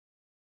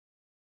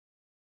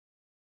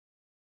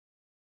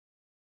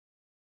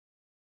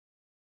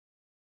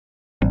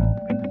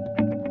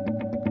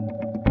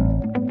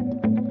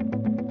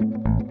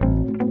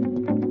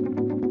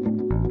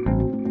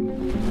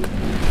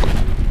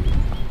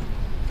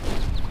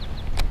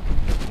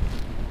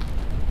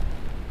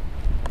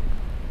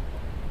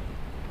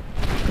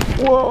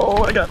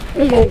Whoa, I got,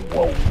 whoa,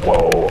 whoa,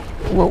 whoa,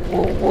 whoa,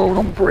 whoa, whoa,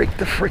 don't break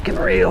the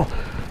freaking reel.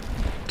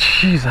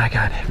 Jeez, I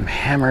got him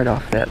hammered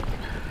off that.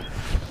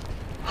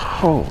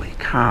 Holy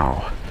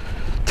cow.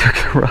 Took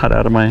the rod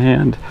out of my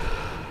hand.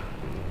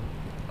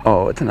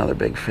 Oh, it's another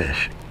big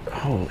fish.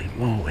 Holy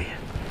moly.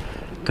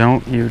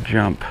 Don't you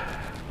jump.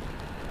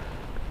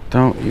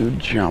 Don't you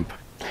jump.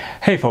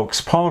 Hey folks,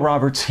 Paul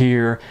Roberts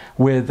here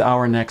with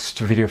our next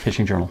video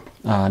fishing journal,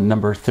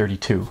 number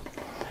 32.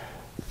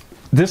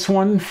 This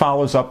one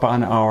follows up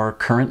on our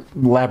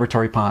current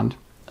laboratory pond,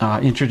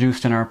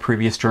 introduced in our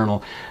previous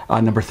journal,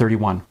 number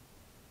 31.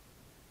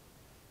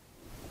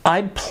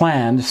 I'd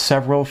planned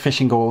several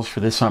fishing goals for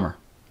this summer,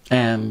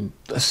 and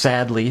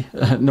sadly,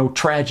 no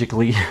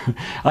tragically,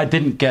 I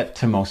didn't get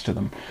to most of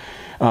them,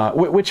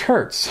 which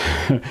hurts.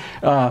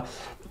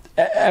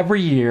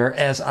 Every year,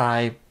 as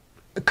I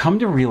come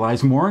to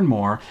realize more and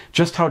more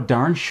just how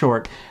darn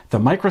short the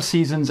micro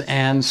seasons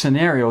and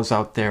scenarios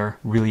out there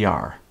really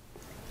are.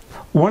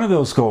 One of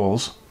those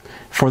goals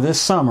for this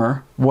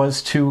summer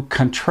was to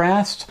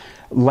contrast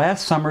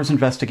last summer's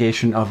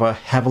investigation of a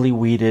heavily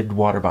weeded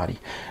water body,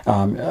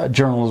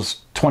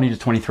 journals 20 to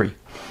 23,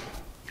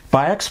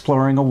 by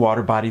exploring a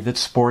water body that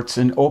sports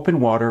an open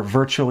water,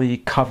 virtually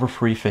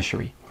cover-free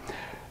fishery.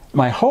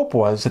 My hope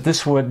was that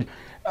this would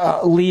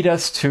lead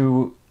us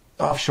to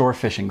offshore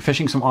fishing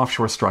some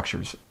offshore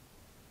structures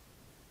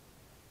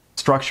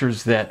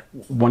that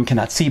one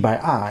cannot see by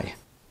eye.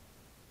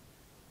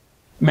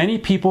 Many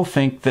people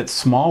think that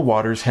small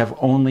waters have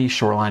only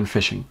shoreline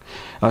fishing,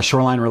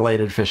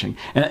 shoreline-related fishing,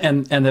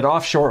 and that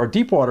offshore or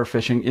deep water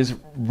fishing is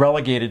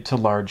relegated to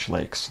large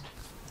lakes.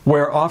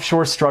 Where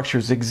offshore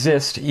structures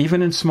exist,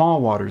 even in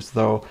small waters,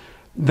 though,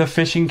 the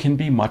fishing can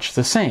be much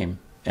the same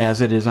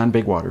as it is on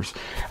big waters.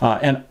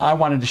 And I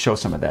wanted to show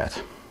some of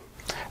that.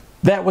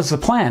 That was the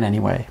plan,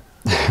 anyway.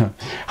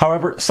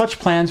 However, such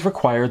plans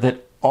require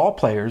that all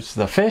players,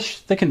 the fish,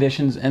 the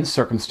conditions, and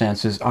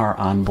circumstances are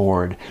on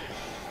board.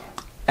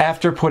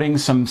 After putting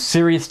some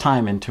serious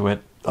time into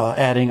it,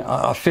 adding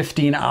a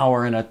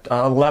 15-hour and an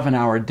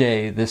 11-hour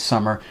day this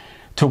summer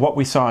to what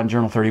we saw in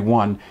Journal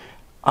 31,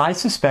 I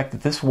suspect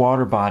that this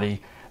water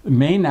body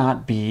may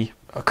not be,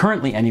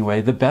 currently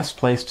anyway, the best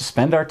place to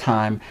spend our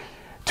time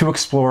to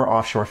explore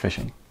offshore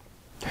fishing.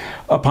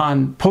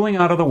 Upon pulling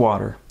out of the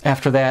water,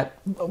 after that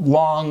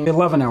long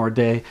 11-hour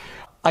day,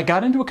 I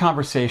got into a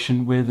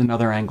conversation with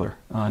another angler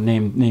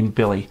named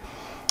Billy,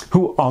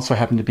 who also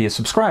happened to be a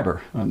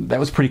subscriber. That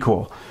was pretty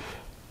cool.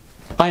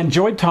 I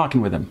enjoyed talking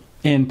with him,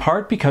 in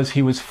part because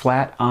he was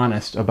flat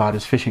honest about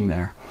his fishing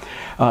there.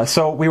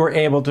 So we were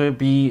able to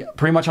be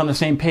pretty much on the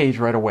same page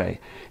right away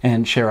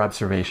and share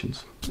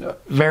observations.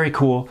 Very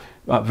cool,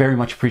 very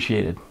much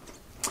appreciated.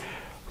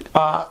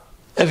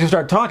 As we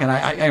started talking,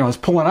 I was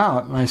pulling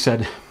out and I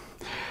said,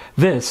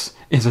 "This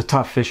is a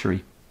tough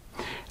fishery."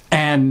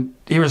 And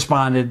he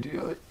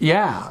responded,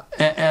 "Yeah,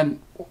 and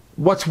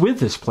what's with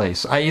this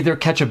place? I either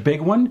catch a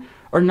big one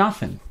or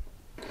nothing.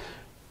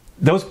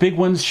 Those big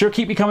ones sure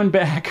keep me coming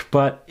back,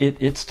 but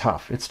it's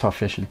tough. It's tough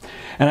fishing."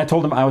 And I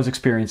told him I was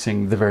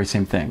experiencing the very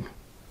same thing.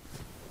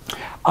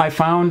 I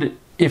found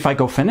if I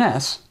go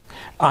finesse,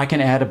 I can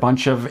add a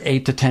bunch of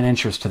 8 to 10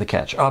 inches to the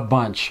catch, a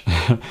bunch,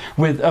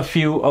 with a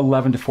few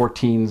 11 to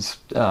 14s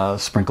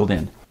sprinkled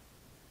in.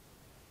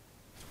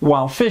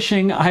 While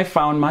fishing, I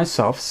found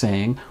myself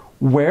saying,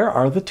 "Where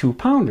are the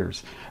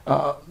 2-pounders?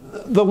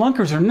 The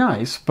lunkers are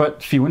nice,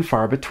 but few and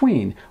far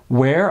between.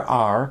 Where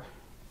are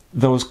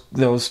those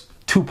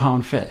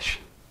 2-pound fish?"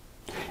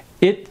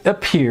 It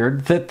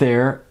appeared that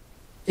there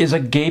is a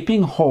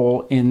gaping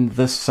hole in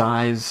the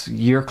size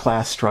year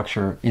class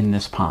structure in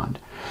this pond,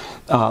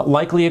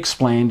 likely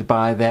explained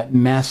by that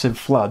massive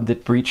flood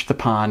that breached the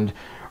pond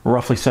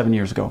roughly 7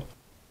 years ago.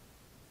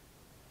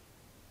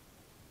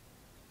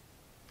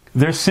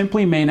 There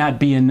simply may not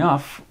be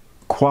enough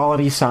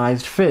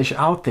quality-sized fish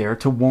out there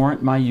to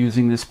warrant my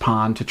using this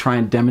pond to try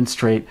and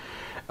demonstrate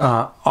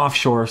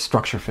offshore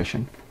structure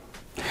fishing.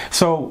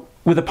 So,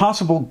 with a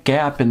possible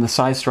gap in the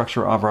size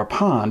structure of our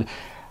pond,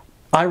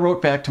 I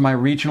wrote back to my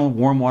regional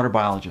warm water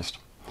biologist.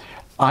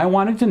 I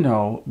wanted to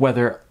know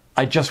whether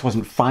I just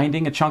wasn't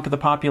finding a chunk of the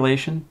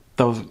population,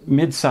 those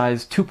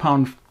mid-sized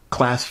 2-pound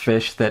class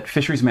fish that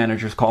fisheries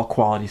managers call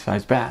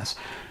quality-sized bass,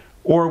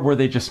 or were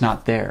they just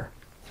not there?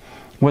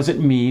 Was it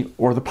me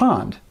or the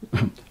pond?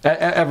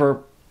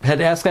 Ever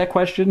had asked that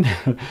question?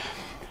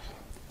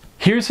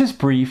 Here's his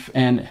brief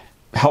and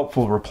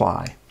helpful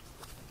reply.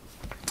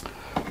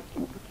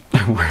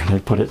 Where did I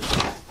put it?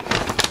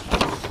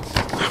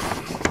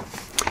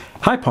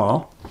 "Hi,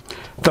 Paul.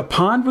 The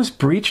pond was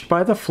breached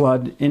by the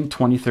flood in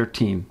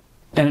 2013,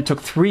 and it took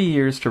 3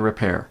 years to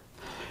repair.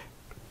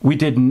 We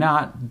did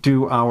not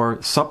do our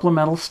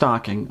supplemental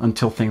stocking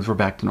until things were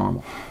back to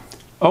normal."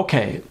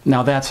 Okay,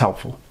 now that's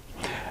helpful.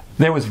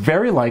 There was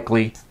very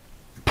likely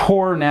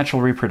poor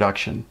natural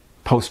reproduction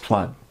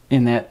post-flood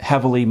in that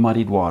heavily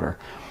muddied water.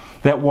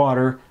 That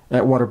water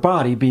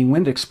body, being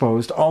wind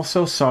exposed,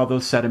 also saw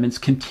those sediments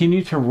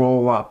continue to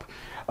roll up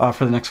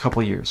for the next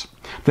couple of years.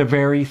 The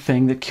very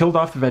thing that killed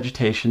off the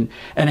vegetation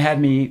and had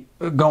me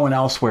going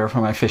elsewhere for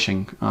my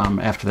fishing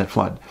after that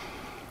flood.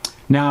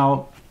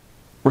 Now,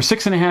 we're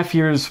 6.5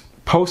 years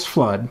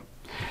post-flood,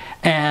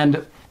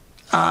 and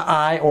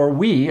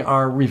we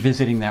are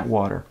revisiting that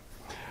water.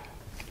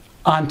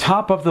 On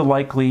top of the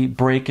likely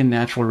break in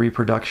natural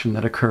reproduction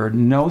that occurred,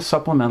 no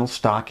supplemental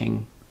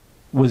stocking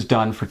was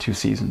done for 2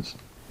 seasons.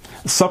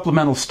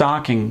 Supplemental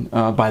stocking,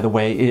 by the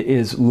way,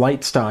 is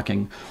light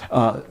stocking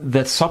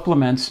that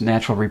supplements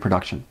natural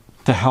reproduction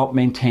to help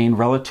maintain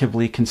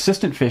relatively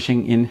consistent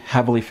fishing in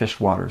heavily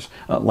fished waters,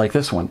 like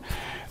this one,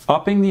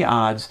 upping the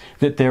odds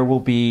that there will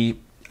be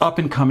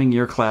up-and-coming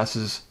year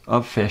classes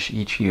of fish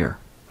each year.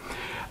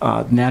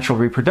 Natural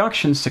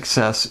reproduction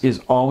success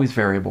is always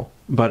variable,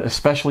 but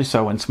especially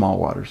so in small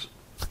waters.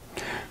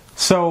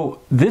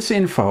 So this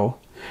info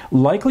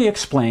likely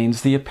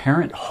explains the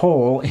apparent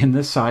hole in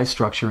the size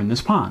structure in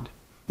this pond.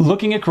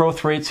 Looking at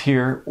growth rates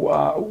here,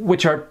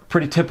 which are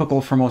pretty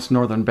typical for most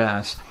northern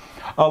bass,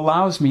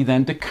 allows me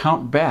then to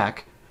count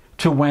back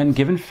to when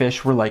given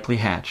fish were likely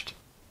hatched.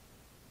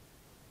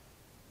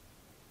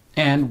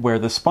 And where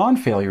the spawn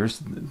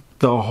failures,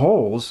 the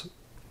holes,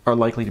 are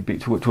likely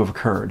to have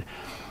occurred.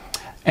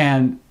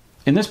 And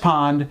in this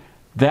pond,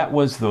 that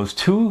was those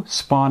 2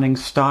 spawning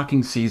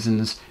stocking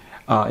seasons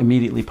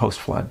immediately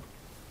post-flood.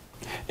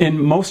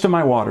 In most of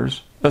my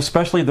waters,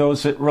 especially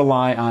those that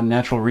rely on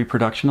natural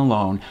reproduction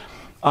alone,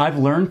 I've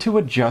learned to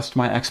adjust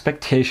my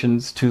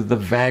expectations to the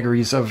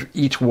vagaries of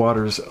each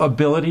water's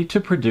ability to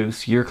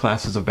produce year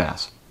classes of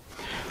bass.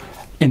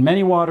 In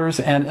many waters,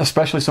 and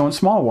especially so in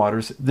small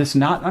waters, this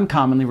not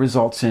uncommonly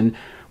results in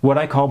what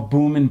I call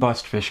boom and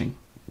bust fishing.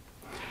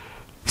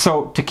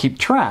 So to keep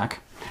track,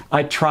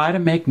 I try to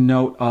make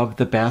note of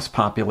the bass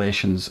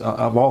populations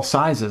of all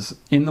sizes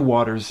in the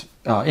waters,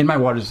 in my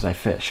waters as I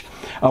fish,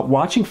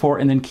 watching for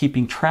and then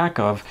keeping track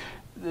of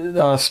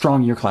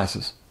strong year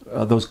classes,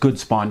 those good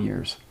spawn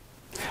years.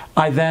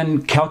 I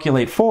then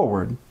calculate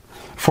forward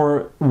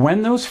for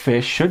when those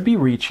fish should be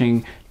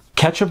reaching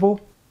catchable,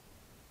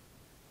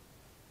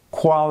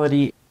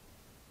 quality,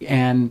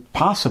 and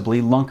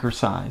possibly lunker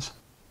size.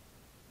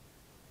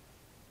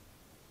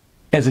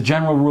 As a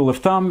general rule of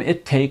thumb,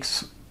 it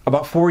takes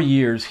about 4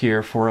 years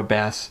here for a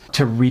bass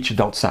to reach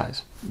adult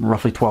size,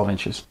 roughly 12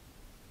 inches.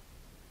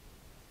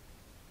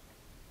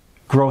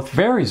 Growth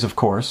varies, of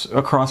course,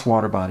 across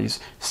water bodies,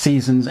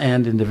 seasons,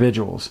 and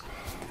individuals.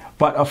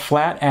 But a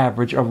flat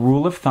average, a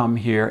rule of thumb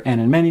here, and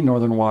in many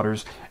northern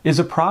waters, is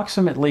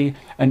approximately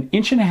 1.5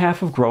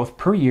 inches of growth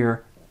per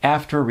year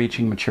after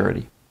reaching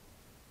maturity.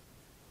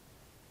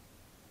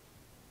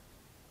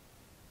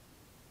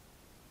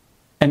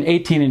 An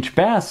 18-inch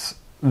bass,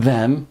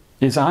 then,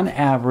 is on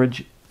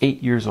average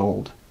 8 years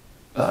old,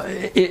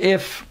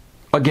 if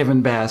a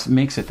given bass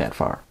makes it that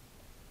far.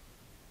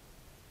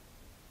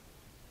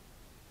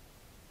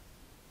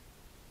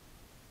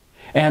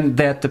 And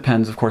that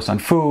depends, of course, on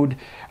food,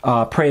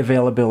 prey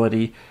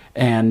availability,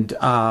 and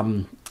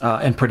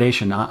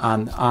predation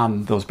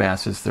on those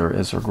bass as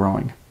they're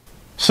growing.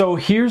 So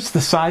here's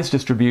the size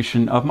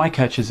distribution of my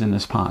catches in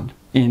this pond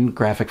in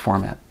graphic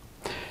format.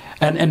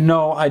 And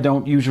no, I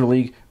don't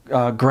usually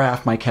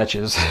graph my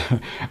catches,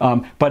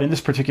 but in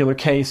this particular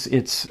case,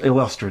 it's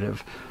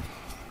illustrative.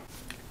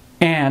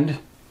 And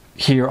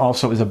here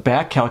also is a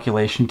back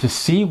calculation to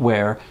see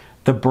where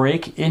the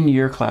break in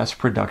year class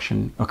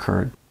production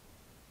occurred.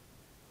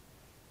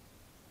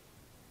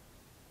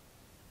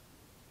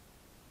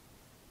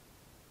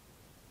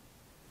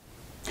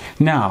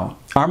 Now,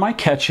 are my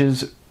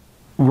catches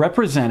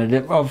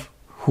representative of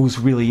who's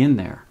really in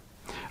there?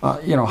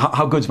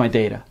 How good's my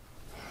data?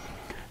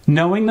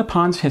 Knowing the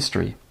pond's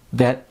history,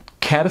 that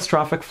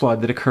catastrophic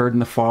flood that occurred in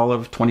the fall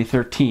of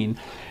 2013,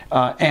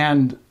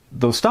 and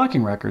those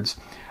stocking records,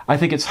 I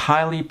think it's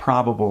highly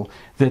probable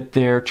that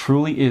there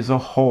truly is a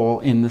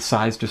hole in the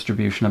size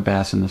distribution of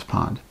bass in this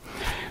pond.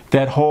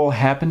 That hole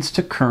happens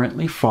to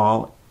currently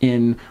fall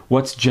in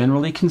what's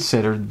generally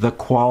considered the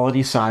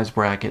quality size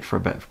bracket for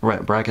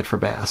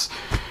bass.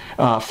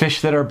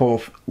 Fish that are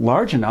both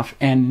large enough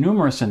and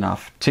numerous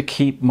enough to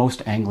keep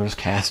most anglers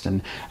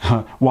casting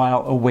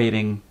while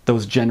awaiting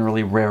those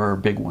generally rarer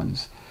big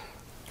ones.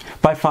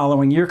 By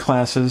following year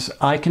classes,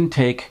 I can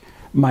take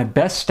my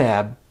best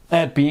stab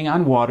at being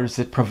on waters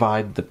that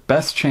provide the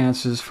best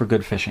chances for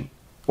good fishing,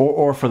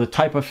 or for the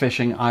type of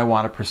fishing I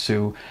want to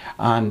pursue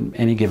on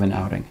any given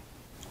outing.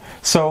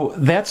 So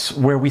that's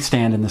where we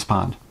stand in this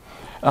pond.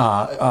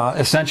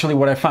 Essentially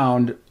what I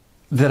found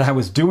that I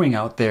was doing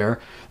out there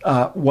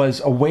was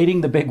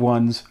awaiting the big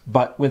ones,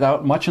 but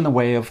without much in the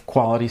way of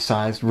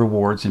quality-sized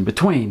rewards in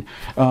between.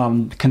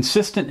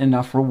 Consistent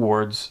enough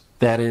rewards,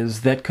 that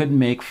is, that could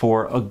make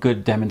for a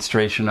good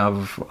demonstration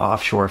of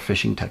offshore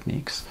fishing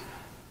techniques.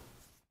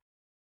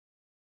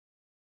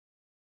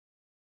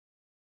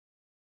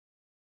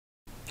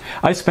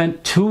 I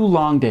spent 2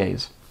 long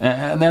days,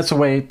 and that's the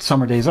way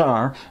summer days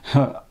are,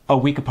 a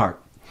week apart.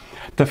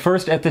 The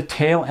first at the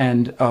tail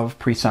end of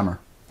pre-summer.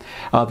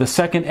 The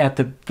second at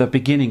the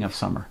beginning of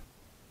summer.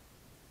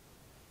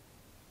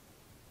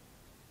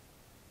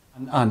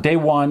 On day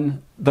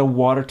one, the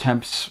water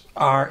temps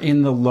are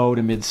in the low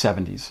to mid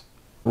 70s,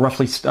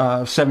 roughly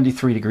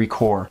 73-degree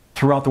core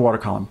throughout the water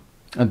column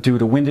due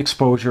to wind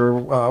exposure,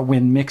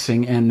 wind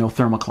mixing, and no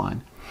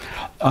thermocline.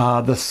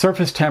 The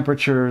surface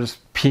temperatures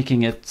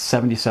peaking at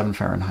 77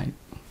 Fahrenheit.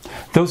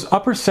 Those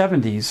upper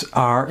 70s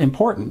are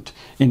important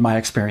in my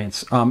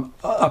experience,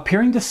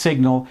 appearing to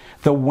signal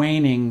the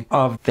waning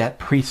of that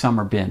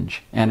pre-summer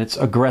binge and its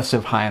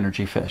aggressive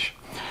high-energy fish.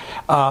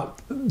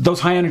 Those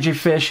high-energy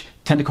fish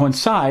tend to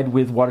coincide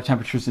with water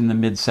temperatures in the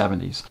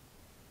mid-70s.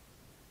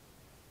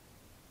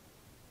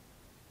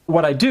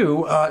 What I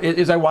do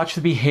is I watch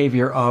the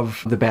behavior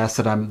of the bass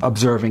that I'm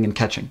observing and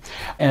catching.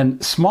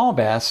 And small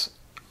bass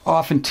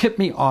often tip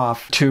me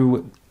off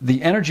to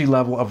the energy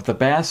level of the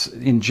bass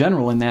in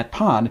general in that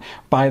pond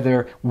by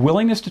their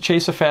willingness to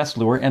chase a fast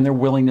lure and their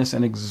willingness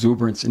and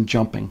exuberance in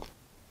jumping.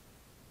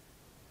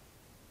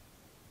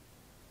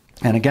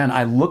 And again,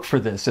 I look for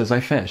this as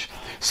I fish,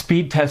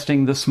 speed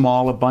testing the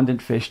small,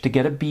 abundant fish to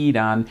get a bead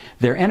on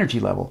their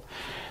energy level.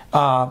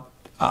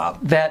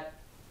 That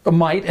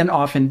might and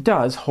often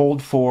does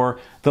hold for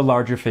the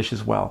larger fish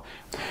as well.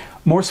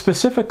 More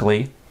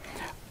specifically,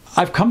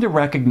 I've come to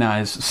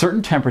recognize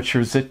certain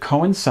temperatures that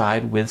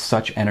coincide with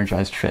such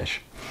energized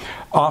fish,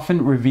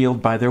 often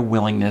revealed by their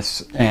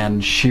willingness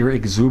and sheer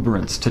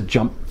exuberance to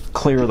jump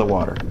clear of the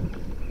water.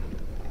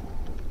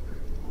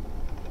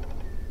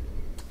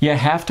 You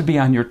have to be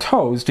on your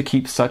toes to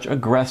keep such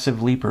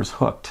aggressive leapers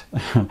hooked.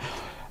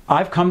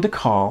 I've come to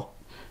call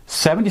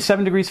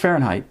 77 degrees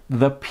Fahrenheit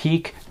the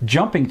peak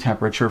jumping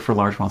temperature for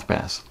largemouth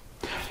bass.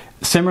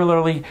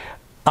 Similarly,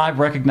 I've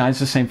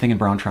recognized the same thing in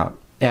brown trout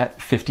at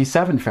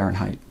 57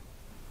 Fahrenheit.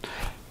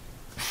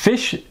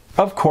 Fish,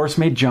 of course,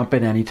 may jump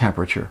at any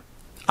temperature.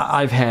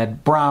 I've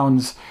had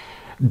browns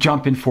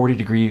jump in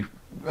 40-degree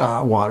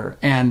water,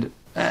 and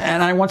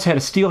I once had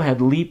a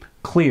steelhead leap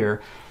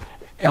clear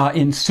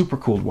in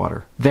supercooled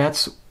water.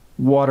 That's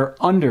water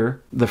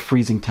under the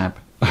freezing temp.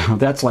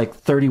 That's like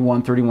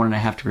 31 and a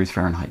half degrees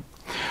Fahrenheit.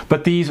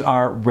 But these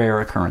are rare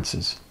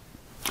occurrences.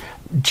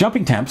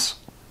 Jumping temps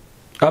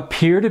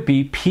appear to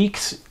be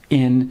peaks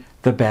in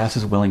the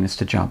bass's willingness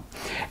to jump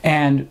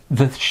and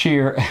the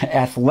sheer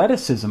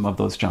athleticism of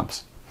those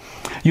jumps.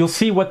 You'll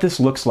see what this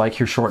looks like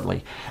here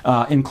shortly,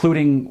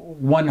 including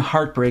one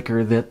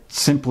heartbreaker that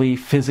simply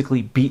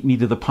physically beat me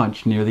to the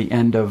punch near the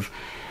end of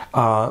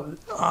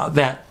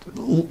that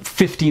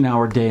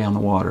 15-hour day on the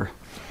water.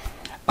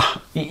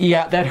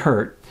 Yeah, that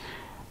hurt.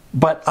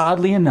 But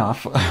oddly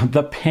enough,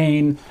 the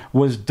pain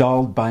was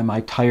dulled by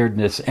my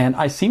tiredness, and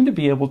I seemed to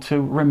be able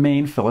to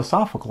remain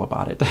philosophical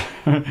about it.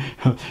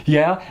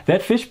 Yeah,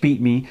 that fish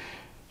beat me.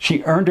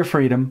 She earned her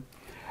freedom.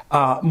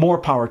 More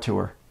power to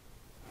her.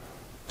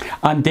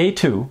 On day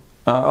two,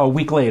 a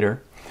week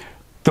later,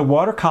 the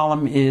water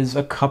column is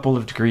a couple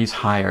of degrees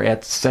higher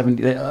at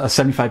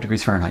 75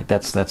 degrees Fahrenheit.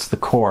 That's the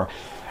core.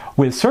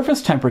 With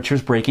surface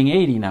temperatures breaking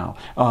 80 now.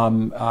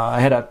 I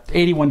had a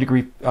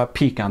 81-degree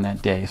peak on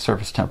that day,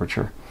 surface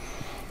temperature.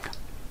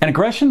 And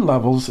aggression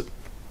levels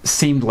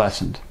seemed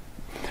lessened.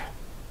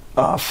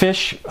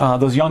 Fish,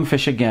 those young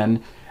fish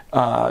again,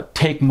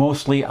 take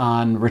mostly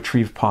on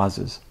retrieve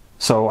pauses.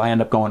 So I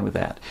end up going with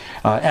that.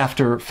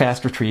 After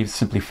fast retrieves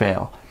simply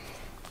fail.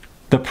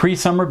 The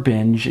pre-summer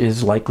binge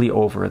is likely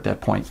over at that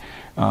point,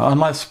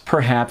 unless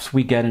perhaps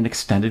we get an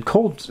extended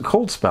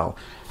cold spell.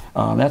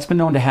 That's been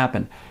known to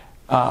happen.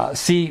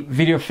 See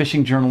Video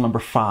Fishing Journal number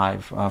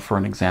 5 for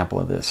an example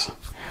of this.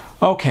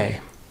 Okay.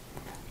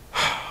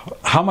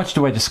 How much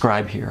do I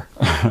describe here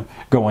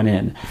going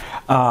in?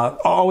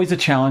 Always a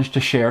challenge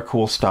to share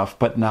cool stuff,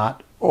 but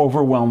not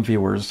overwhelm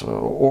viewers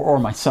or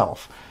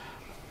myself.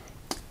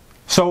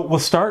 So we'll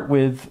start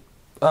with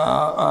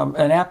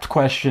an apt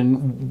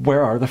question: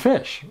 where are the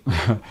fish?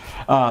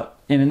 And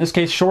in this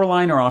case,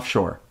 shoreline or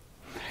offshore?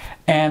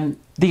 And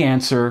the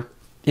answer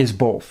is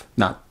both,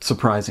 not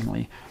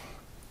surprisingly.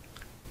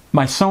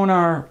 My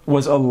sonar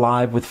was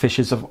alive with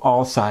fishes of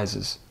all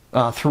sizes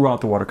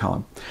throughout the water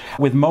column,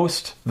 with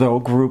most, though,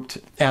 grouped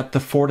at the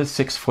 4 to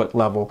 6 foot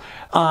level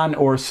on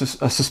or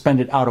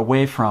suspended out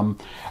away from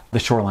the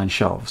shoreline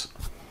shelves.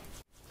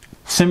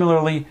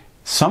 Similarly,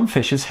 some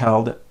fishes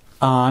held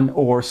on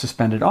or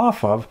suspended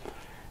off of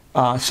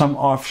some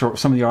of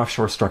the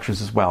offshore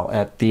structures as well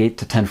at the 8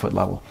 to 10 foot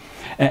level.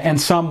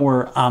 And some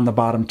were on the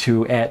bottom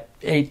too at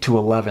 8 to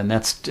 11.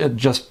 That's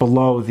just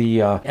below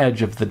the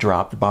edge of the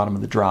drop, the bottom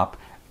of the drop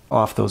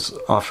off those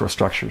offshore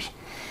structures.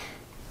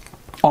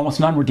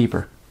 Almost none were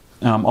deeper,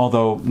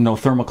 although no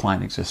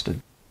thermocline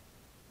existed.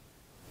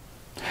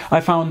 I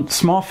found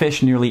small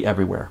fish nearly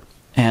everywhere,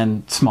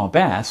 and small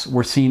bass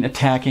were seen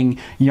attacking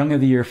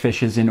young-of-the-year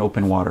fishes in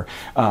open water,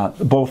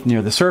 both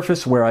near the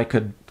surface where I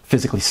could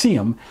physically see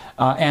them,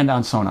 and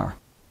on sonar.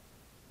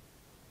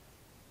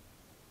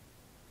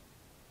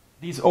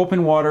 These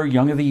open water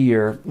young of the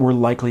year were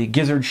likely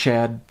gizzard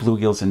shad,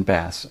 bluegills, and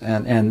bass,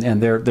 and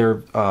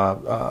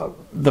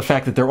the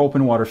fact that they're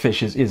open water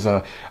fish is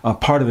a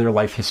part of their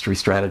life history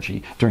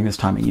strategy during this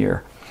time of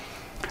year.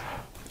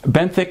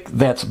 Benthic,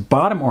 that's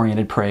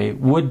bottom-oriented prey,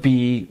 would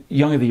be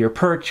young of the year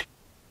perch,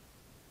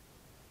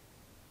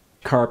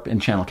 carp,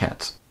 and channel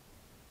cats.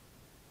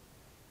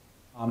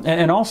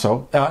 And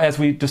also, as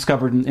we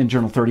discovered in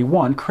Journal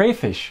 31,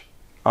 crayfish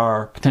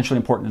are potentially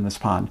important in this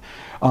pond,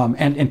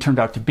 and turned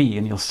out to be,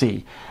 and you'll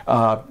see.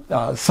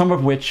 Some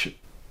of which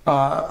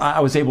I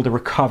was able to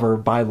recover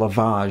by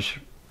lavage,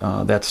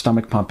 that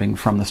stomach pumping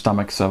from the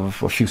stomachs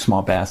of a few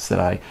small bass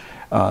that I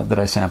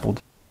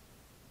sampled.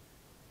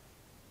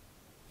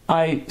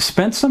 I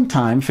spent some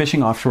time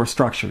fishing offshore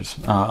structures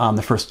on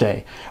the first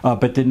day,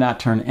 but did not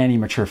turn any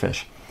mature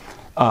fish.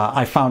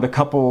 I found a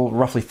couple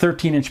roughly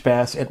 13-inch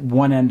bass at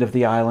one end of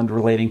the island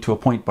relating to a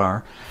point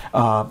bar.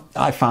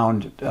 I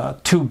found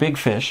 2 big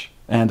fish,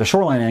 and a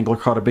shoreline angler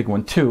caught a big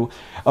one too,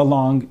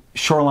 along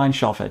shoreline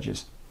shelf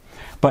edges.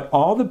 But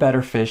all the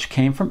better fish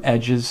came from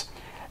edges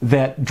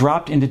that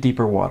dropped into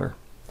deeper water.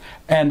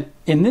 And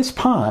in this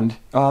pond,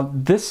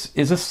 this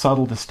is a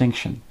subtle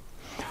distinction.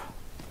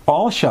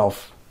 All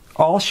shelf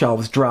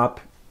drops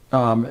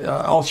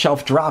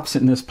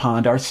in this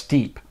pond are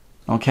steep.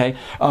 Okay,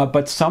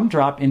 but some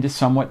drop into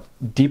somewhat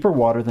deeper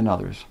water than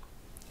others.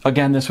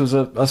 Again, this was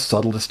a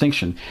subtle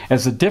distinction,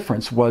 as the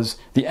difference was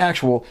the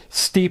actual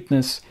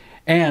steepness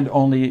and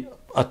only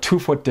a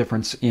 2-foot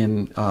difference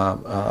in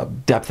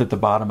depth at the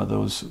bottom of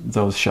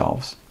those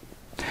shelves.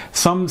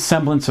 Some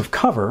semblance of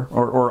cover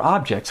or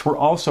objects were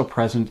also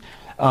present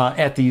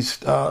at these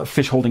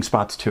fish holding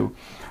spots too,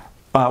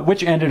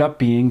 which ended up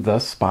being the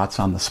spots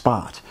on the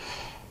spot.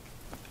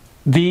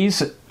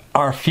 These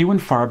are few and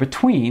far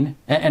between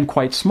and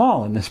quite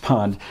small in this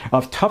pond,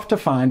 tough to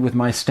find with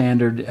my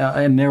standard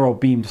and narrow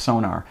beamed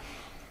sonar.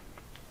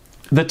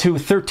 The 2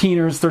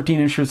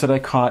 13-inchers that I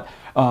caught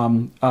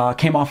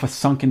came off a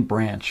sunken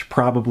branch,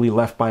 probably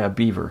left by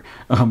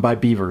by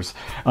beavers,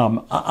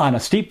 on a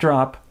steep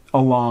drop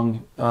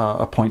along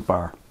a point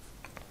bar.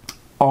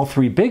 All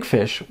 3 big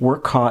fish were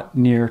caught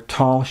near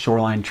tall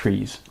shoreline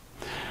trees.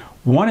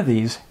 One of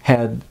these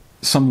had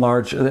some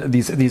large,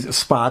 these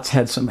spots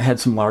had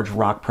some large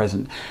rock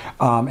present,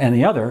 and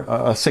the other,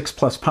 a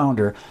 6+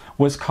 pounder,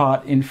 was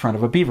caught in front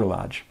of a beaver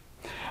lodge.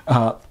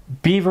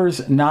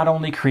 Beavers not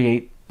only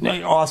create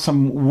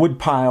awesome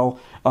woodpile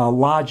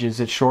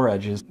lodges at shore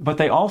edges, but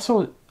they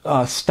also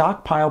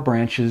stockpile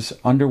branches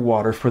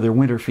underwater for their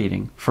winter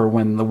feeding, for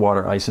when the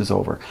water ices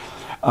over.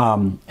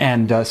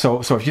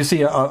 So if you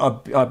see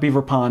a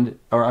beaver pond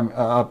or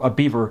a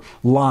beaver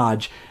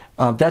lodge,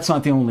 that's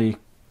not the only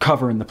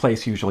cover in the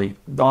place usually.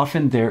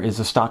 Often there is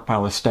a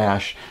stockpile of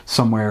stash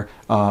somewhere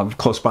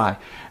close by.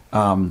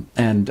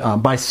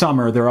 By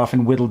summer they're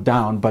often whittled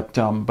down, but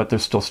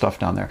there's still stuff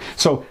down there.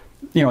 So,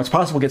 it's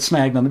possible to get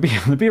snagged on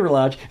the beaver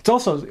lodge. It's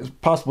also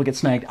possible to get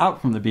snagged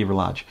out from the beaver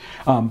lodge.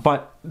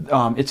 But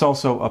it's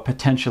also a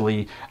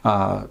potentially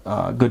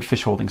good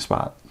fish holding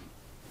spot.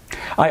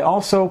 I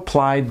also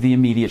plied the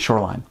immediate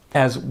shoreline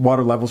as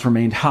water levels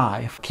remained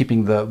high,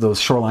 keeping those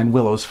shoreline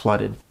willows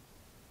flooded.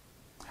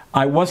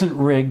 I wasn't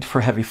rigged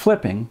for heavy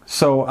flipping,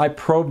 so I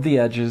probed the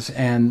edges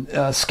and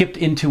skipped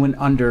into and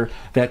under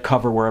that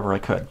cover wherever I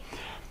could.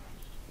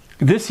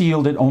 This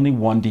yielded only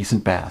 1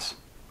 decent bass,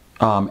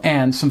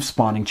 and some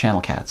spawning channel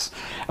cats.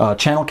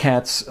 Channel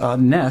cats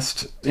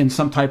nest in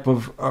some type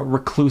of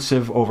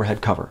reclusive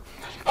overhead cover.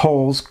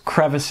 Holes,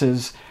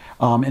 crevices,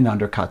 and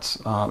undercuts.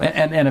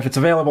 And if it's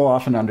available,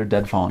 often under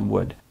dead fallen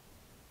wood.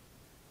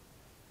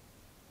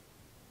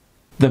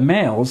 The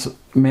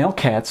male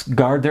cats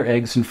guard their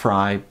eggs and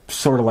fry,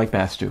 sort of like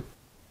bass do.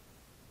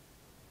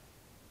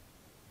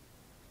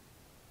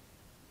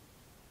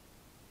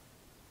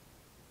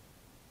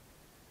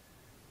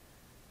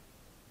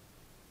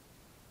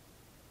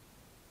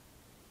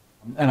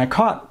 And I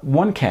caught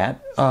one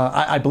cat,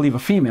 I believe a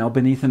female,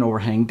 beneath an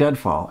overhanging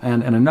deadfall,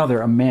 and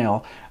another, a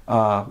male,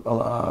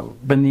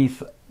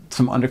 beneath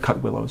some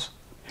undercut willows.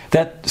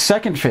 That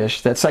second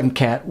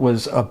cat,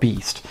 was a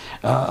beast,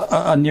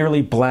 a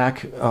nearly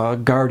black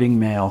guarding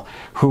male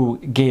who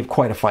gave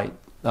quite a fight,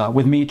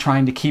 with me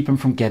trying to keep him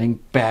from getting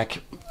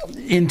back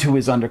into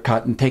his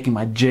undercut and taking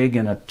my jig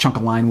and a chunk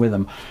of line with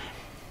him.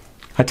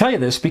 I tell you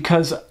this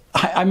because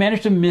I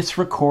managed to miss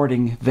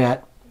recording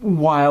that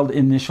wild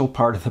initial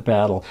part of the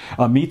battle,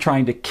 me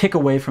trying to kick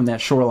away from that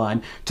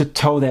shoreline to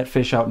tow that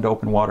fish out into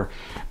open water.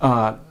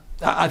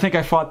 I think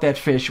I fought that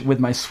fish with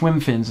my swim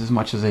fins as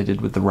much as I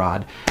did with the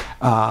rod.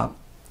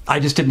 I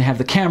just didn't have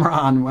the camera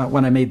on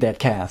when I made that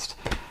cast.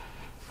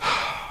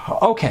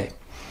 Okay,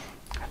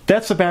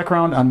 that's the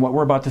background on what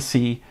we're about to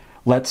see.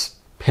 Let's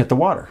hit the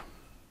water.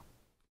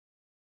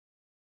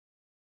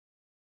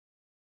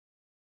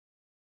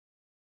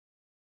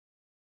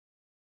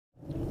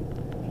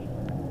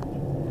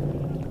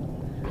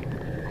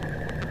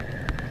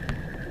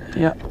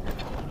 Yeah.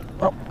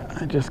 Oh,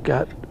 I just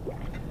got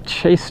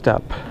chased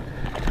up.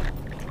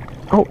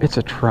 Oh, it's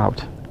a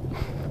trout.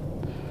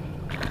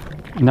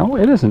 No,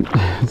 it isn't.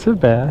 It's a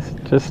bass.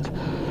 Just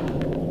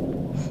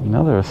it's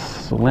another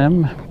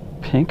slim,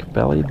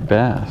 pink-bellied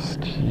bass.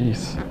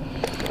 Jeez.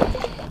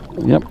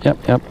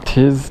 Yep.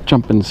 'Tis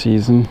jumping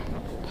season.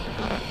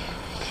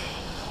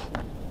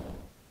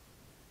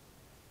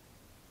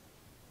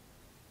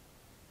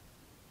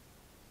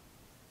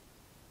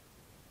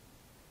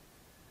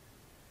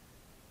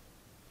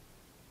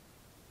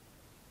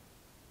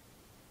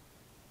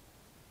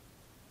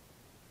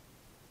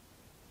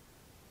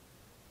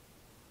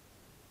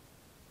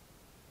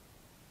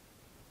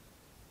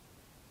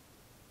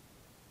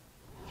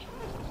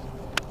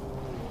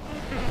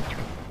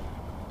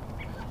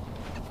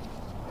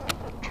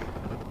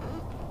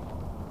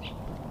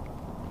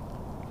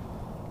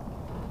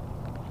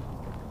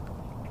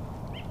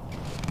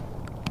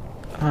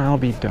 I'll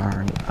be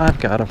darned. I've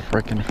got a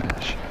frickin'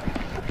 fish.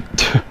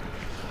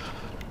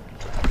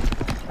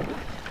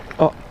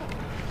 Oh.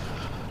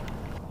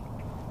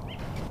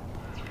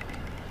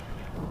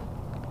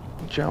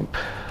 Jump.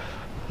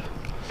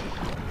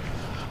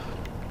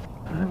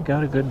 I've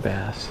got a good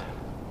bass.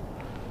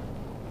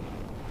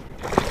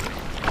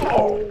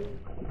 Oh.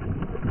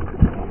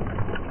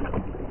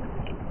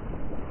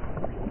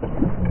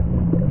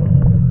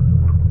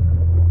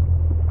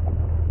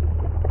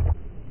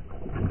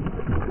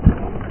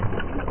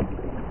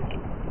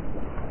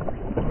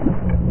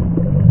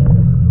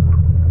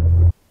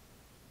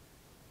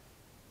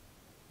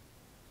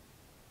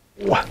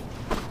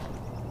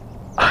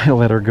 I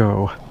let her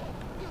go.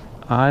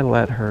 I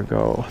let her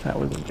go. That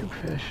was a big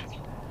fish.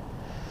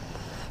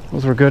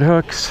 Those were good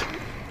hooks.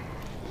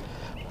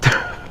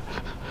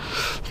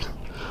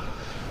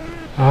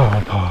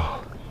 Oh,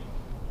 Paul.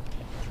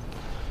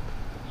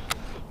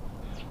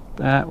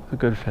 That was a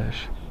good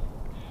fish.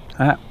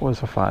 That was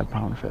a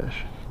 5-pound fish.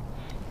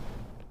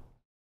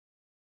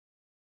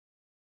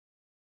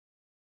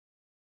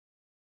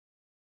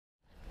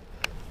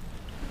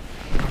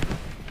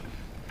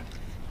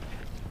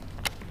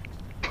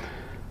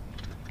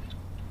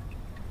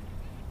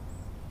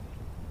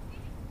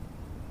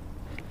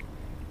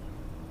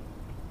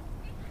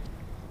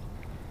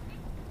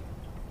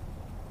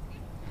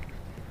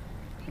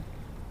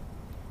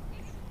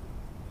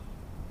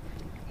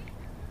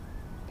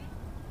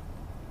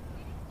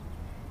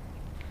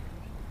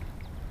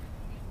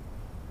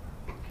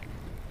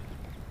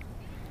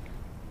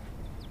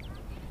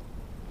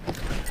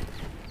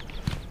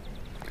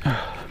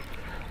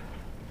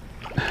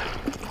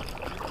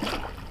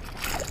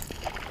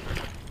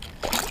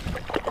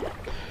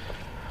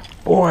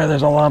 Boy,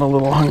 there's a lot of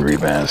little hungry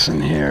bass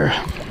in here.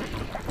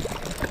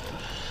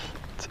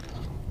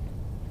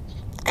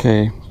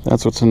 Okay,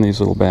 that's what's in these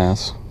little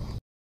bass.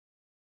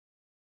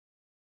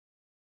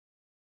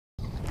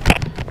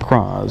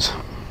 Craws.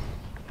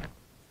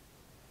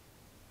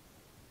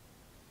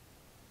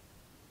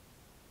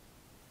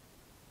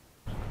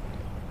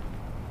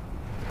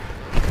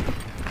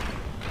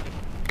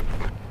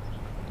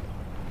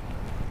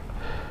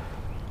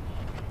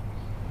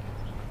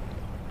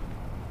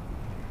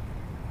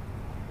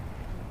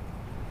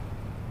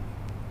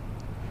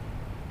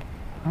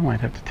 I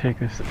might have to take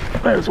this.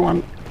 There's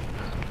one,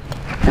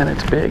 and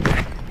it's big.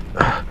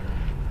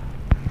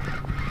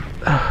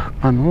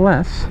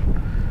 Unless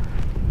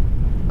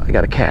I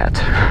got a cat.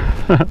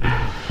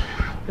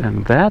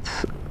 And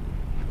that's,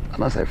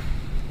 unless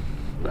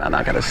I'm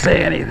not gonna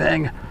say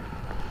anything.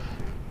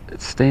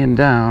 It's staying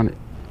down,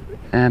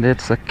 and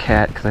it's a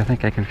cat, because I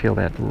think I can feel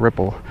that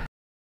ripple.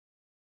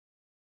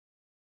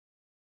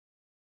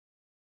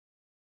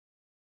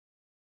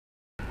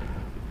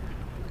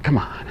 Come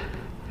on.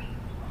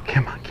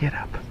 Come on, get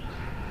up.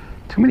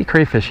 Too many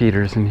crayfish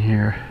eaters in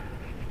here.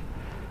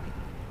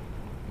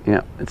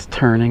 Yeah, it's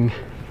turning.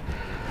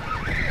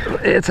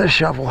 It's a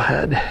shovel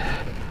head.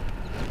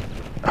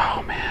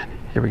 Oh man,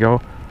 here we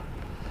go.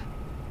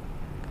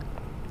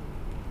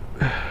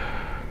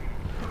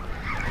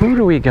 Who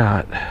do we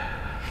got?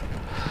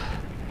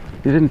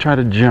 You didn't try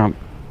to jump,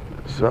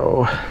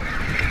 so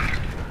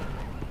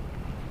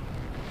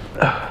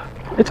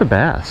it's a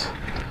bass.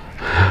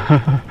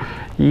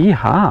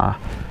 Yeehaw.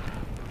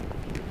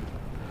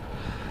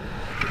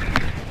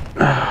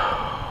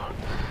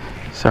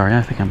 Sorry,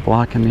 I think I'm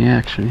blocking the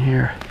action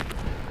here.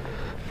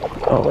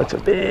 Oh, it's a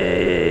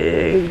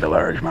big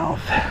largemouth.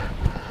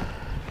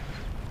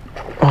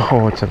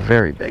 Oh, it's a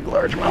very big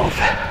largemouth.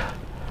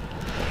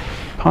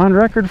 Pond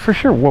record for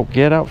sure. Whoa,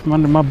 get out from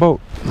under my boat.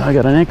 I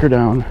got an anchor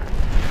down,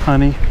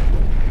 honey.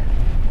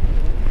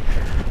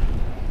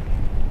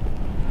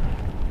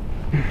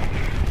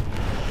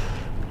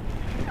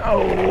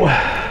 Oh,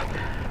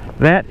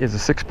 that is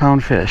a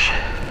 6-pound fish.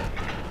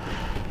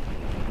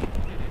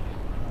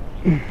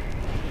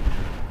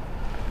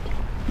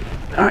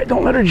 All right,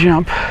 don't let her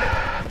jump.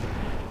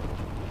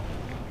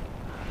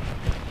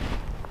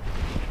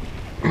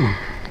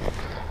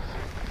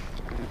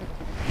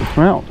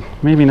 Well,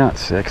 maybe not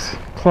 6.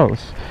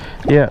 Close.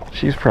 Yeah,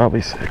 she's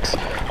probably 6.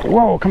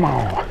 Whoa, come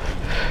on.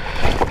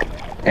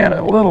 And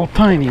a little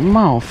tiny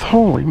mouth.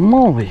 Holy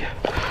moly.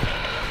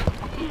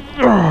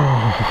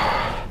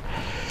 Oh.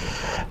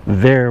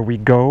 There we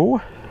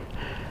go.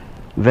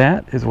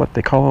 That is what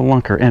they call a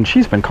lunker. And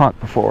she's been caught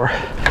before.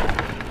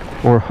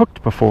 Or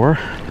hooked before.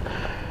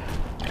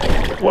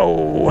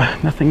 Whoa,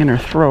 nothing in her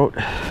throat.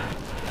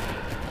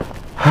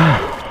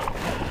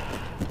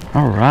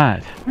 All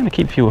right, I'm gonna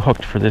keep you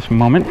hooked for this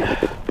moment.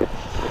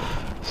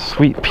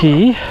 Sweet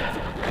pea.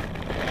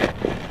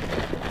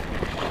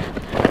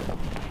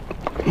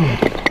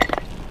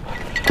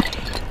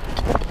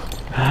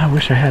 I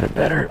wish I had a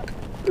better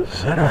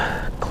set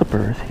of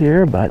clippers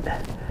here, but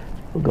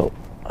we'll go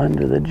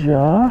under the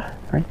jaw,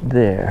 right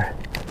there.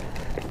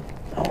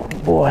 Oh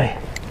boy.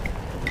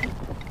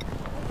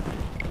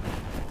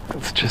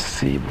 Let's just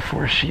see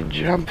before she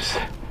jumps.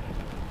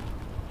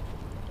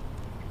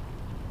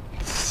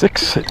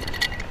 6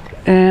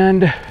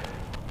 and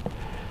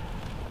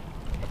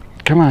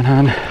Come on,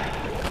 hon.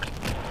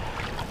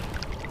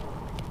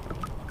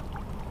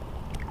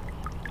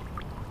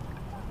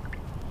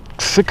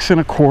 Six and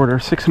a quarter,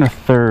 6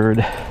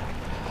 1/3.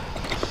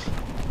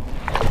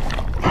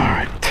 All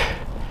right.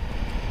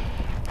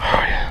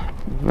 Oh yeah,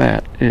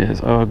 that is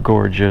a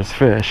gorgeous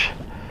fish.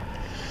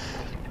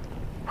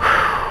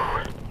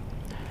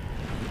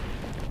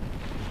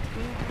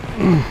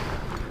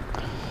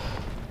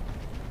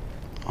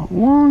 How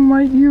long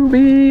might you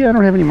be? I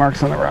don't have any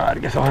marks on the rod.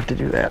 I guess I'll have to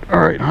do that. All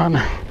right, hon.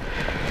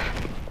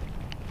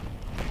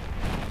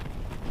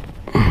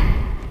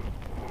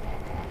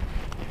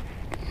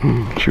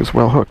 She was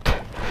well hooked.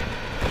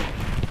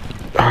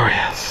 Oh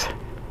yes.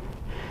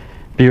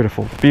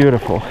 Beautiful,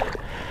 beautiful.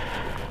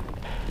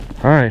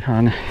 All right,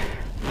 hon.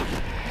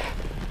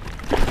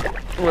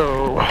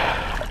 Whoa.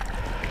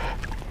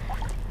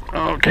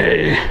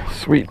 Okay,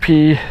 sweet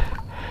pea.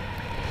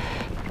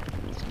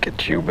 Let's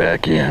get you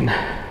back in.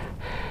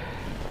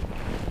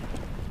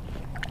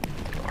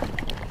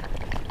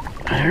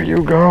 There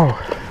you go.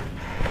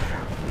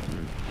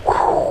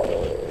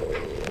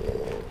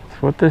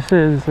 What this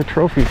is a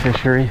trophy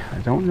fishery. I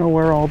don't know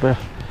where all the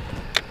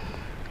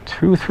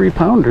 2-3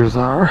 pounders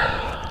are.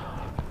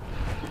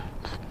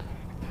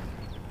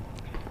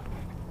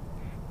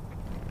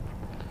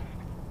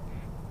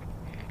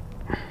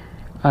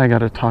 I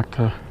gotta talk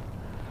to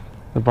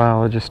the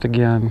biologist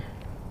again,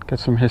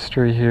 get some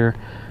history here.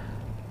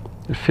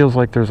 It feels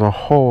like there's a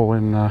hole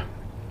in the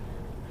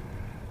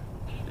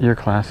year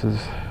classes.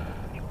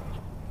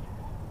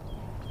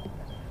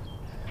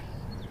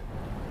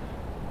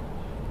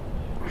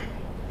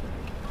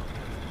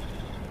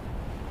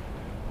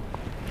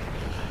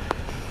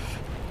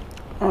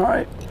 All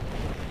right,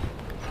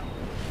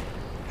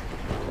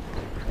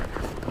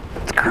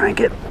 let's crank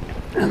it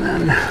and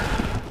then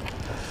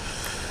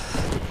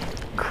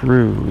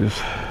cruise.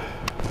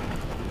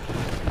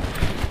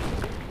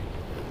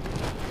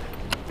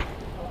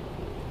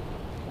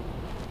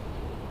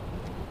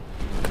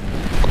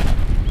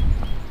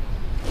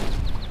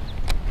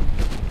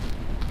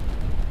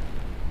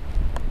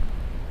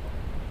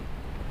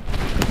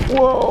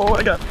 Whoa,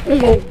 I got,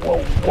 whoa,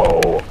 whoa,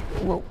 whoa,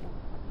 whoa.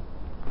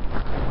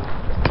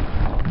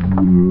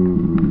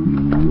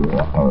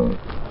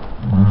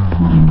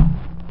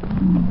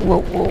 Whoa,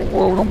 whoa,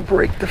 whoa, don't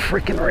break the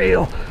freaking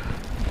rail.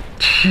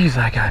 Jeez,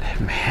 I got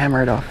him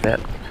hammered off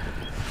that.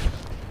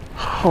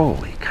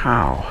 Holy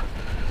cow.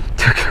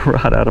 Took the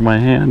rod out of my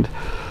hand.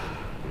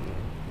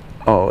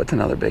 Oh, it's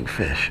another big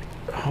fish.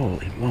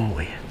 Holy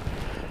moly.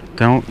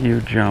 Don't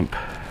you jump.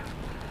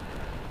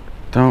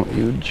 Don't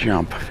you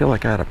jump. I feel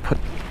like I ought to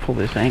pull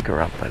this anchor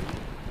up, but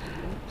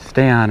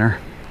stay on her.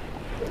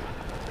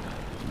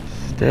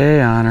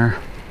 Stay on her.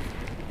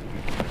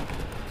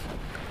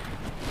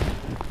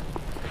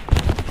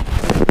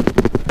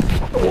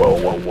 Whoa,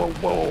 whoa,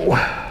 whoa,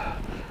 whoa.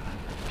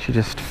 She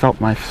just felt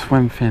my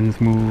swim fins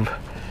move.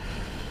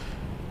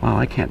 Wow,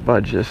 I can't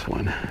budge this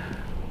one.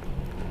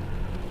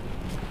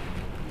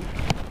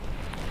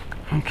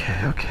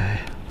 Okay, okay.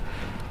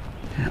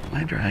 Yeah,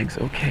 my drag's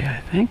okay,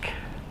 I think.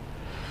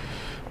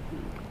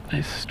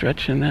 Nice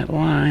stretch in that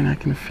line, I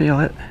can feel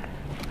it.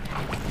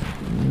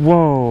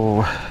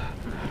 Whoa.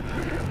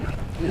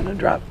 I'm gonna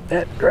drop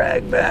that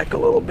drag back a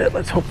little bit.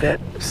 Let's hope that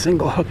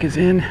single hook is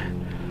in.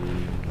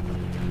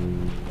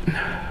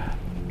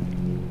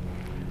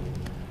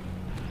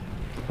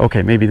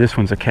 Okay, maybe this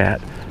one's a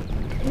cat.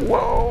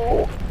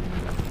 Whoa.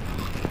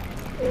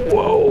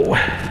 Whoa.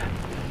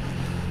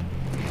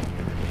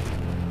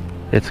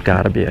 It's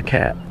gotta be a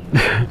cat.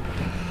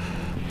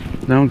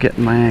 Don't get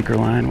in my anchor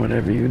line,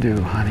 whatever you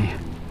do, honey.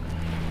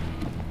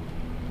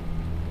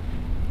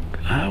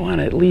 I want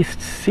to at least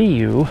see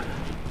you.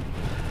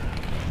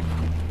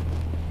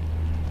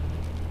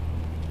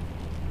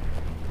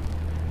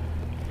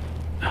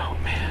 Oh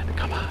man,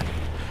 come on.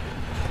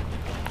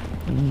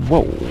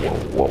 Whoa, whoa,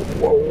 whoa,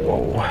 whoa,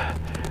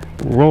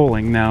 whoa.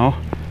 Rolling now.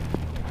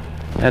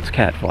 That's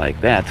cat-like,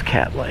 that's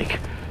cat-like.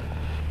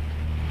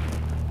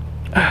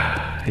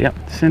 Yep,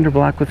 cinder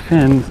block with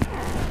fins.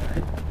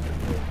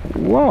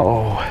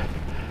 Whoa.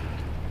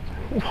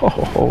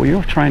 Whoa,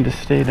 you're trying to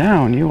stay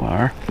down, you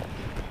are.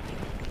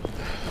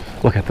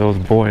 Look at those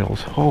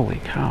boils.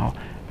 Holy cow.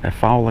 Did I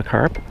foul the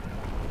carp?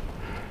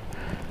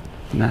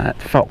 Nah,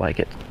 it felt like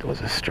it was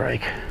a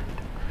strike.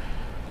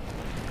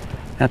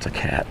 That's a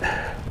cat.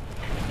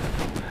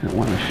 I don't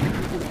want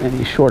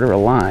any shorter a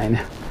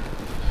line.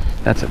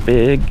 That's a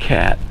big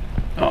cat.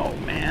 Oh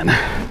man.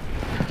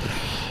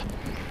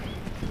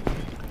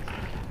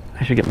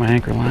 I should get my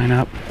anchor line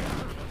up.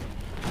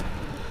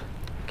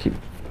 Keep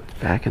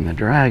backing the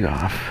drag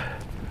off.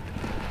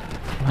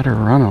 Let her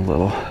run a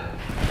little.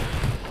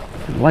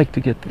 I'd like to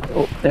get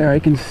oh, there, I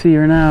can see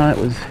her now.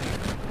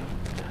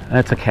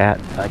 That's a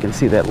cat. I can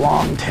see that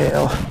long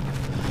tail.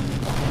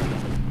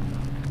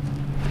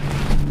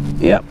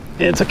 Yep,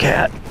 it's a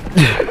cat.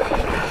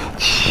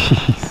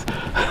 Jeez.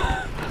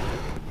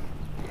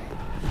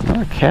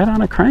 Another cat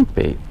on a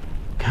crankbait.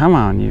 Come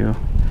on, you.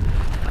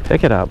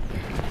 Pick it up.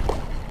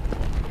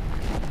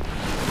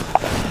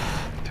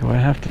 Do I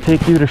have to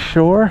take you to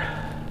shore?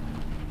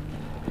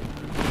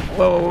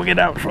 Whoa, get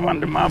out from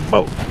under my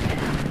boat.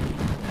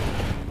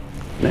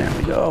 There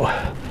we go.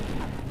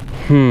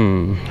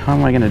 How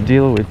am I gonna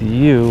deal with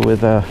you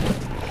with a...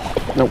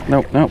 Nope,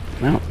 nope, nope,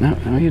 nope, no,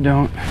 no you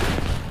don't.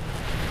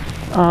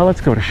 Let's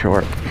go to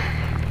shore.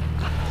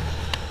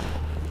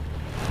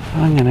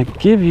 I'm gonna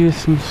give you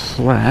some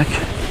slack.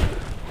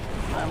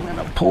 I'm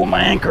gonna pull my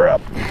anchor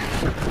up.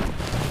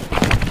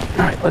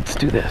 All right, let's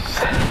do this.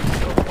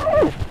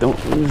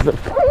 Don't lose the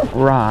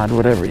rod,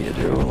 whatever you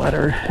do. Let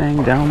her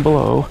hang down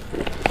below.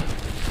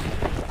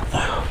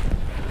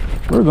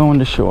 We're going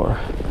to shore.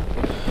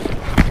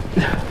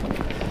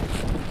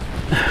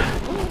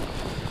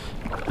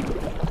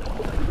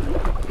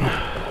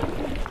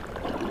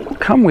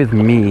 Come with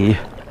me.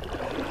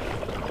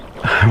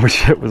 I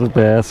wish it was a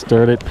bass,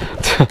 darn it.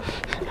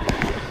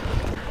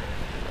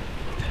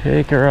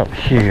 Take her up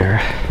here.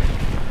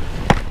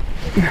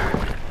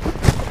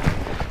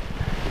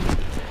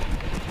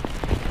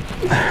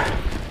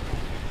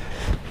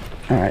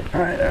 All right,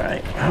 all right, all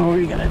right. How are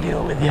we gonna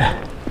deal with you?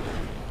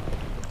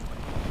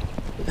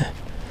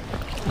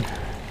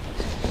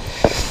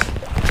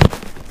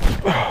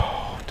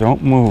 Oh,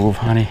 don't move,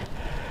 honey.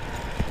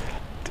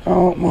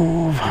 Don't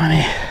move,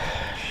 honey.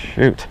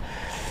 Shoot.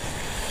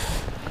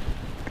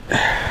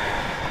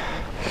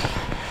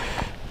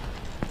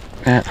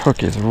 That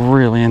hook is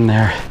really in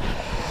there.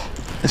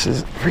 This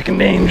is freaking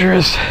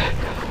dangerous.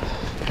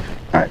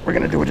 All right, we're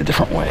gonna do it a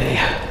different way.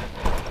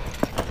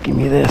 Give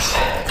me this.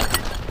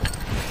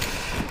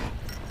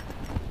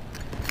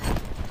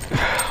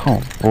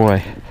 Oh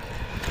boy.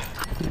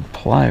 Need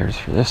pliers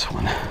for this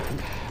one.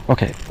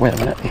 Okay, wait a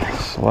minute.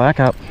 Slack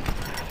up.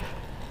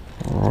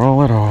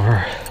 Roll it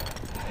over.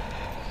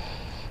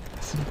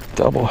 It's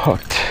double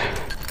hooked.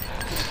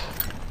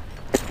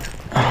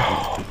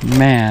 Oh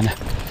man.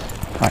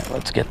 All right,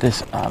 let's get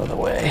this out of the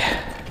way.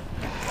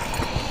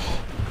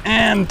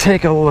 And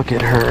take a look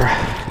at her.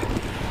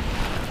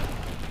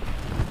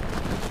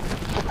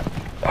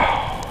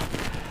 Oh.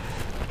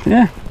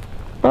 Yeah,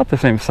 about the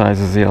same size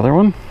as the other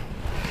one.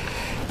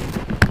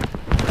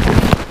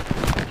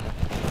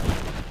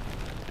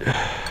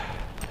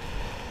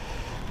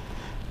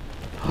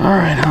 All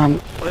right,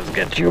 hon, let's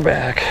get you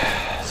back.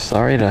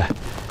 Sorry to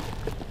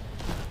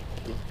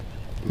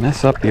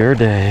mess up your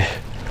day.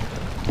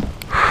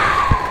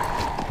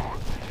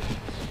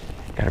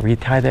 Gotta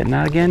retie that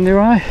knot again, do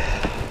I?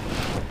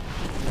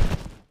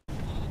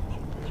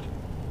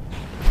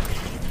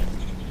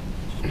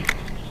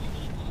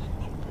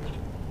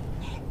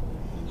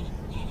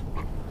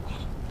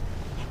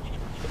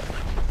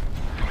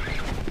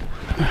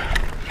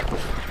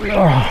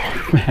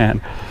 Oh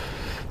man,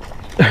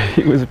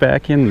 he was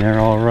back in there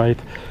all right.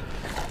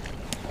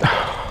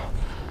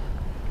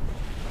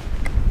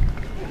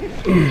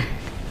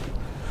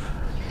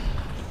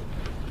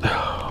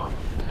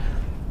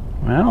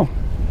 Well,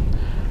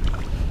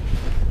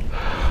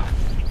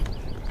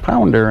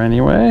 pounder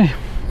anyway.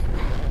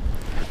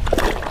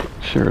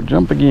 Sure,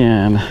 jump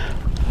again.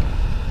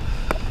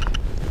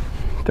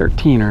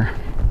 13er.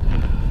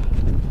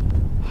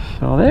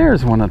 So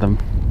there's one of them.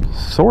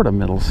 Sort of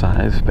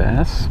middle-sized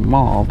bass,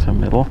 small to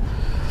middle.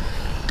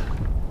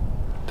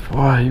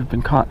 Boy, you've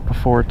been caught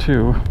before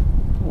too.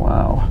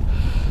 Wow.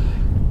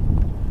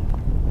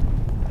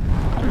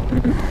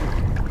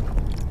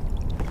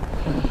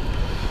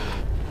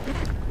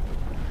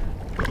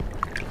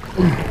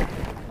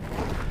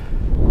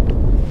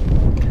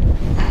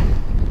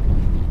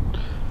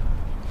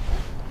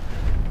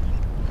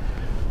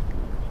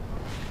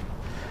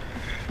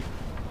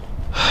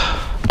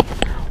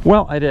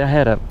 Well, I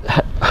had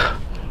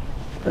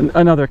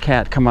another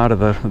cat come out of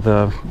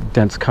the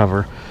dense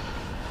cover.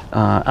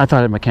 I thought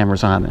I had my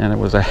cameras on, and it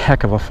was a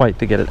heck of a fight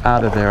to get it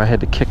out of there. I had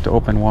to kick to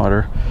open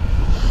water.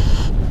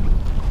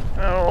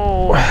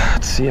 Oh,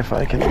 let's see if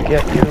I can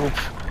get you.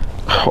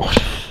 Oh,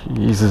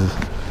 Jesus.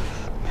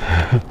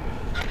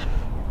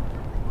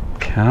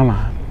 Come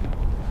on.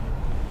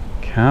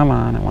 Come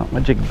on, I want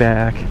my jig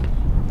back.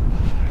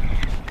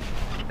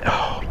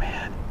 Oh,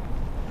 man.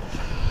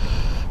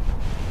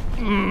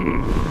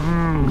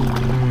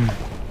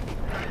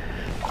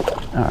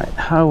 All right,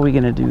 how are we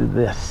gonna do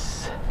this?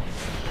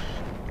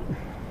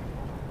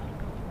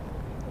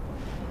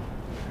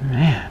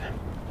 Man.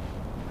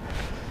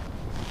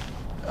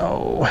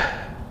 Oh.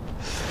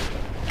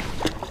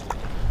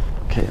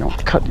 Okay,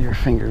 don't cut your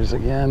fingers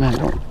again and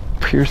don't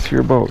pierce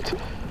your boat.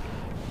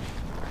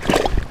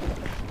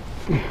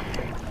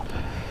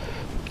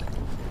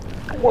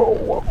 Whoa,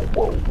 whoa,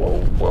 whoa,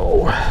 whoa,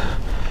 whoa.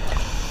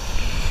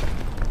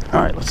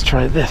 All right, let's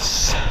try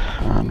this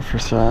on for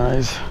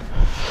size.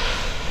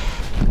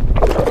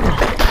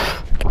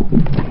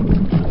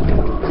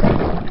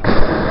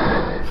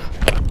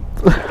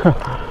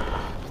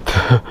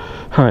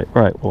 All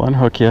right, we'll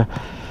unhook you.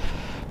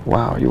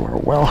 Wow, you are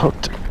well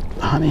hooked,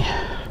 honey.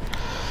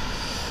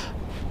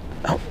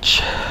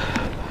 Ouch.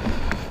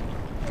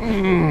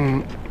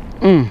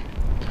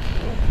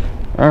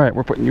 All right,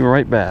 we're putting you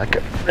right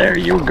back. There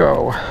you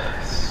go.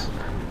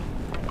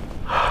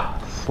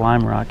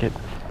 Slime rocket.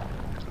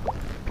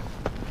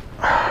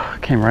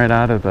 Came right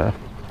out of the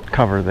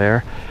cover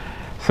there.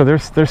 So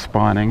they're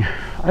spawning.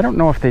 I don't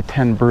know if they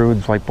tend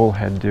broods like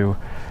bullhead do.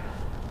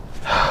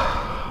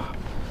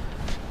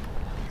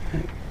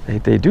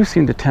 They do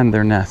seem to tend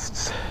their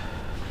nests.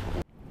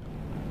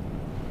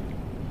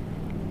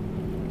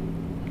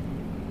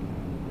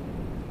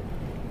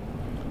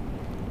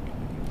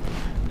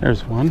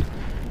 There's one.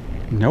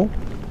 Nope.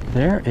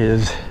 There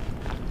is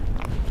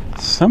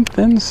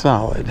something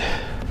solid.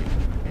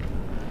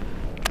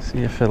 See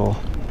if it'll...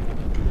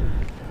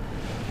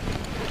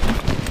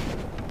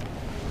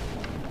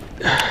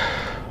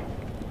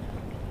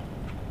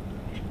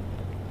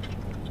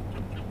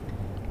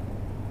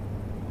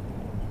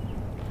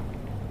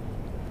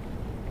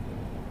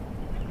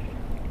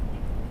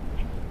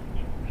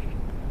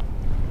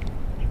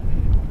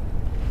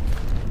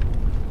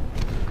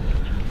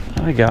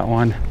 I got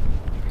one.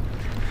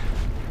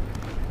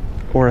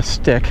 Or a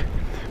stick.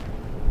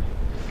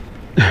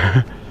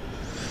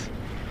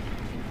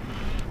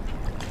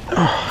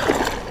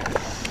 Oh,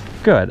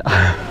 good.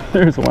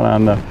 There's one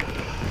on the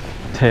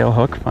tail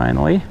hook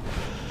finally.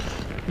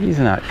 He's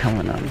not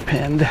coming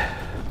unpinned.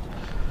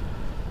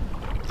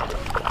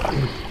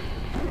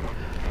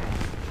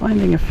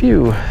 Finding a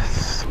few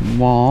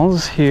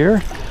smalls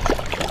here.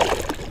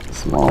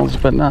 Smalls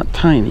but not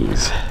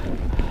tinies.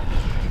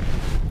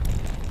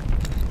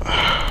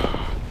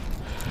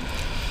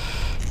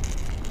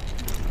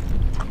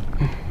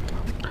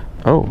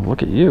 Oh,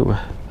 look at you.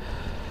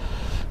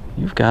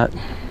 You've got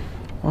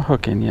a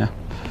hook in you.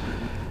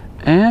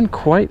 And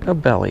quite a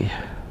belly.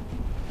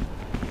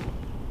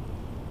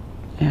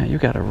 Yeah, you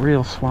got a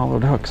real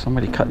swallowed hook.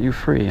 Somebody cut you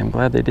free. I'm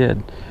glad they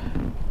did.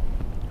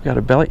 You've got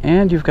a belly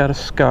and you've got a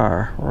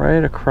scar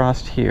right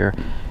across here.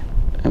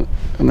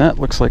 And that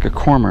looks like a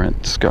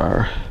cormorant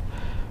scar.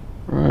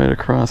 Right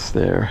across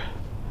there.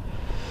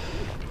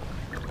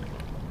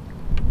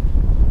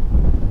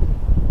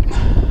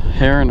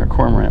 Heron or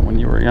cormorant when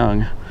you were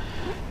young.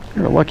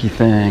 You're a lucky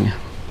thing.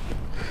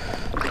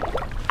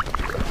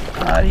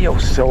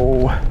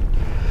 Adioso.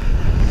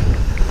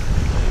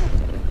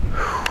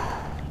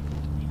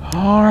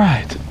 All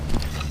right.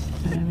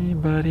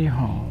 Anybody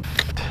home?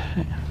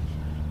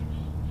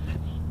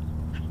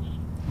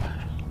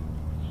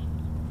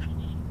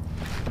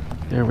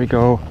 There we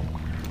go.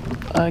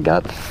 I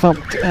got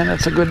thumped and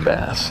it's a good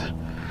bass.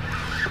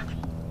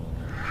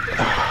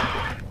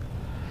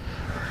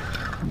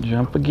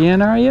 Jump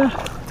again, are you?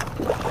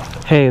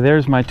 Hey,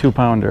 there's my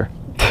 2-pounder.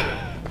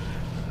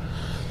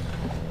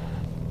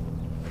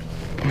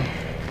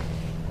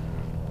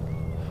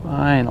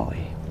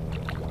 Finally.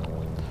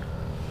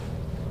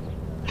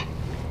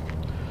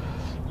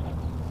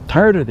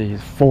 Tired of these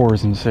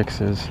 4s and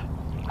 6s.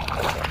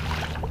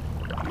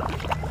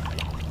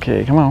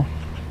 Okay, come on.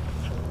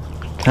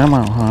 Come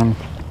on, hon.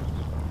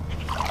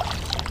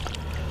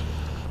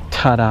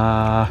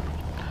 Ta-da!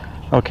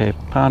 Okay,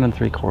 1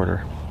 3/4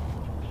 pounds.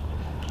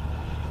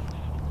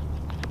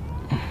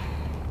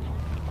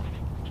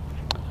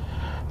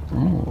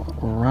 Oh,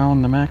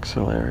 around the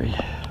maxillary.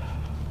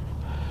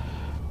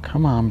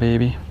 Come on,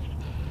 baby.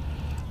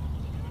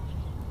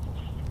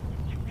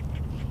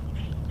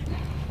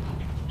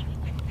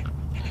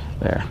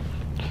 There.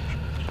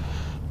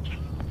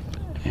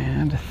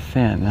 And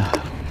thin.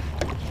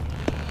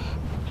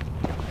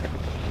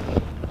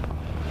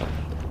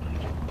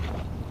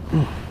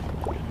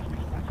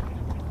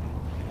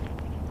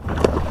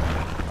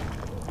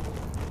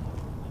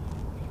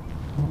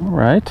 All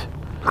right.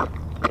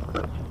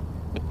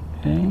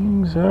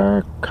 Things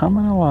are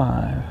coming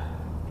alive.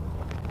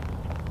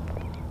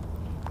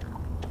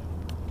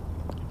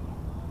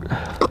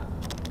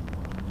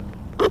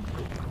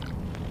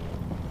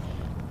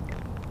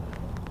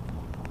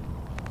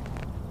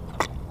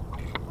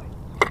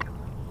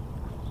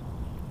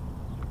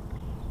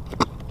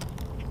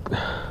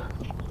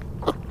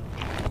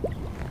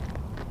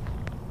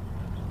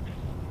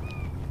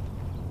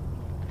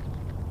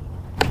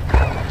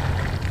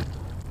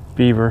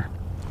 Beaver.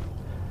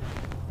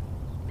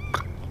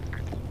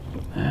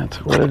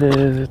 That's what it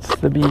is. It's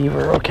the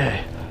beaver.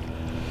 Okay.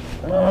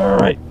 All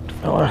right,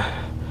 fella.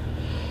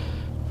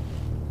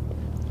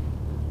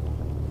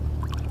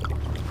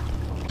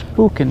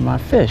 Spooking my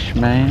fish,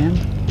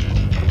 man.